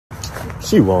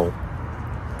She won't.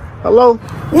 Hello?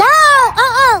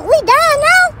 No, we done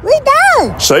now. We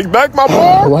done. Shake back, my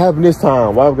boy. What happened this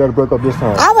time? Why we gotta break up this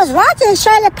time? I was watching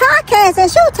Shirley podcast and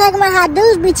she was talking about how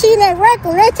dudes be cheating at work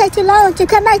when they take too long to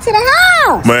come back to the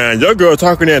house. Man, your girl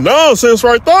talking that nonsense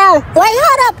right there. Wait,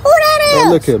 hold up. Who that is? Man,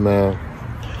 look here, man.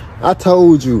 I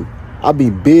told you, I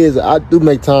be busy. I do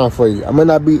make time for you. It may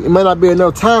not be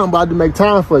enough time, but I do make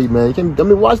time for you, man. You can't, I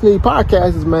mean, watching these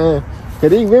podcasts, man. Cause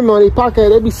these women on these podcasts,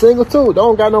 they be single too. They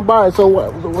don't got nobody. So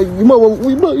what, you might want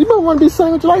to be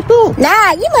single just like them.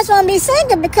 Nah, you must want to be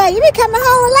single because you be coming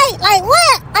home late. Like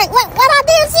what? Like what I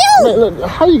did to you? Man, look,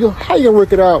 how you gonna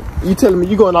work it out? You telling me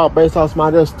you going out based off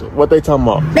what they talking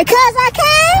about? Because I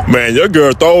can. Man, your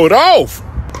girl throw it off.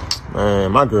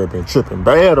 Man, my girl been tripping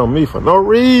bad on me for no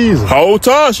reason. Whole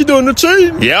time she doing the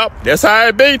cheating. Yep, that's how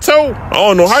it be too. I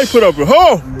don't know how you put up with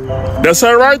her. That's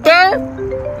her right there.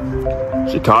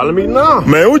 She calling me now.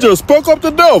 Man, we just spoke up the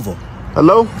devil.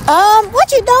 Hello?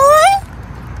 What you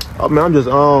doing? Oh man, I'm just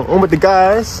I'm with the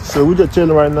guys. So we just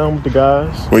chilling right now with the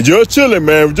guys. We just chilling,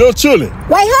 man. We just chilling.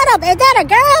 Wait, hold up. Is that a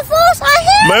girl force out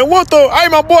here? Man, what the? Hey,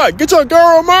 my boy, get your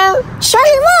girl, man. Sure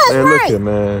he was, Man, right? look here,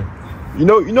 man. You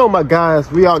know my guys,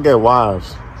 we all get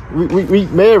wives. We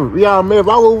married. We all married.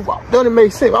 Don't it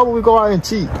make sense? Why would we go out and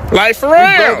cheat? Like for We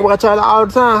brag real. about y'all all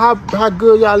the time. How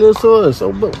good y'all live to us.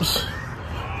 So,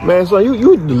 man, so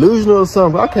you delusional or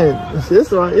something. I can't.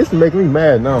 It's making me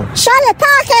mad now. Shirley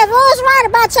podcast was right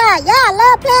about y'all. Y'all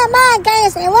love playing mind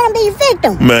games and want to be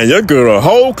victim. Man, your girl a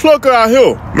whole clucker out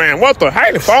here. Man, what the?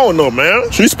 How the phone though, man?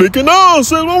 She speaking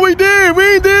nonsense. What we ain't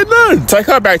did nothing. Take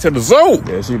her back to the zoo.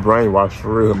 Yeah, she brainwashed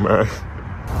for real, man.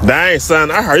 Dang,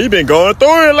 son, I heard you been going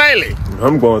through it lately.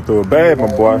 I'm going through it bad, my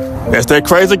boy. That's that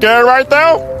crazy girl right there?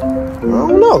 I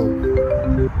don't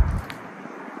know.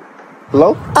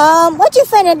 Hello? What you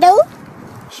finna do?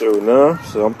 Sure, nah.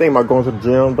 So I'm thinking about going to the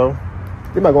gym, though.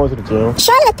 Shirley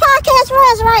podcast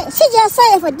was right. She just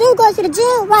said if a dude goes to the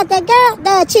gym, right, that girl,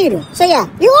 they're a cheater. So yeah,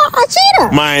 you are a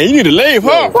cheater. Man, you need to leave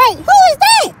her. Wait, who is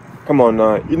that? Come on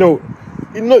now. You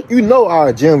know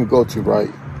our gym we go to, right?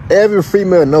 Every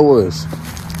female know us.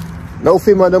 No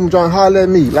female them trying to holler at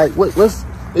me. Like what's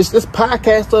it's this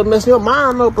podcast stuff messing your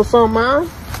mind up or something, man.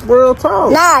 Real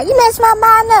talk. Nah, you messed my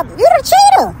mind up. You the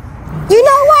cheater. You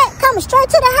know what? Come straight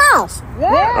to the house.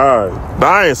 Alright.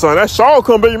 Dang, son, that sure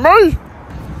couldn't be me.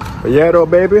 But yeah though,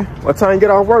 baby. What time you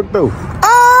get off work though?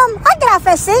 I get off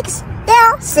at 6.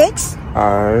 Yeah, 6.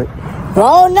 Alright.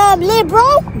 Roll up, little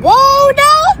bro. Roll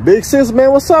up. Big sis,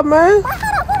 man, what's up, man?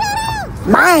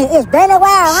 Man, it's been a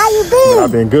while. How you been?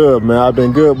 I've been good, man. I've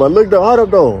been good. But look though, hold up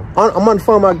though. I'm on the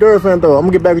phone with my girlfriend though. I'm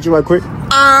gonna get back with you right quick.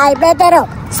 I bet that up.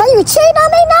 So you cheating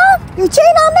on me now? You cheating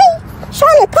on me?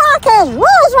 Shirley podcast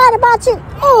was right about you.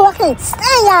 Oh, I can't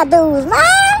stand y'all dudes,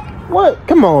 man. What?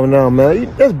 Come on now,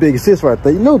 man. That's Big Sis right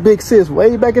there. You know Big Sis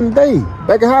way back in the day.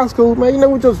 Back in high school, man. You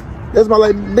know that's my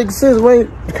like Big Sis, man.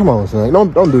 Come on, son.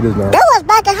 Don't do this now. That was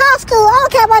back in high school. I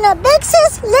don't care about no big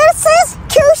sis, little sis,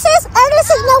 cute sis, ugly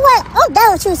sis. You know what? I'm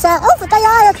done with you, son. I'm for throw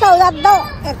all your clothes out the door.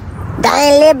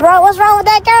 Dang, little bro, what's wrong with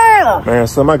that girl? Man,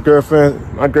 so my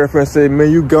girlfriend said, man,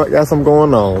 you got something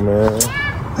going on, man.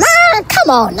 Man, come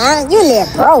on now. You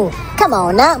little bro. Come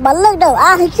on now. But look though,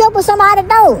 I'll hook you up with somebody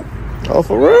though. Oh,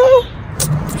 for real?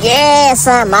 Yeah,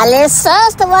 son. My little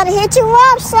sister wanna hit you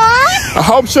up, son. I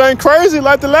hope she ain't crazy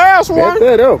like the last one.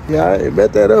 Bet that up. Yeah,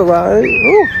 bet that up, all right.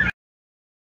 Ooh.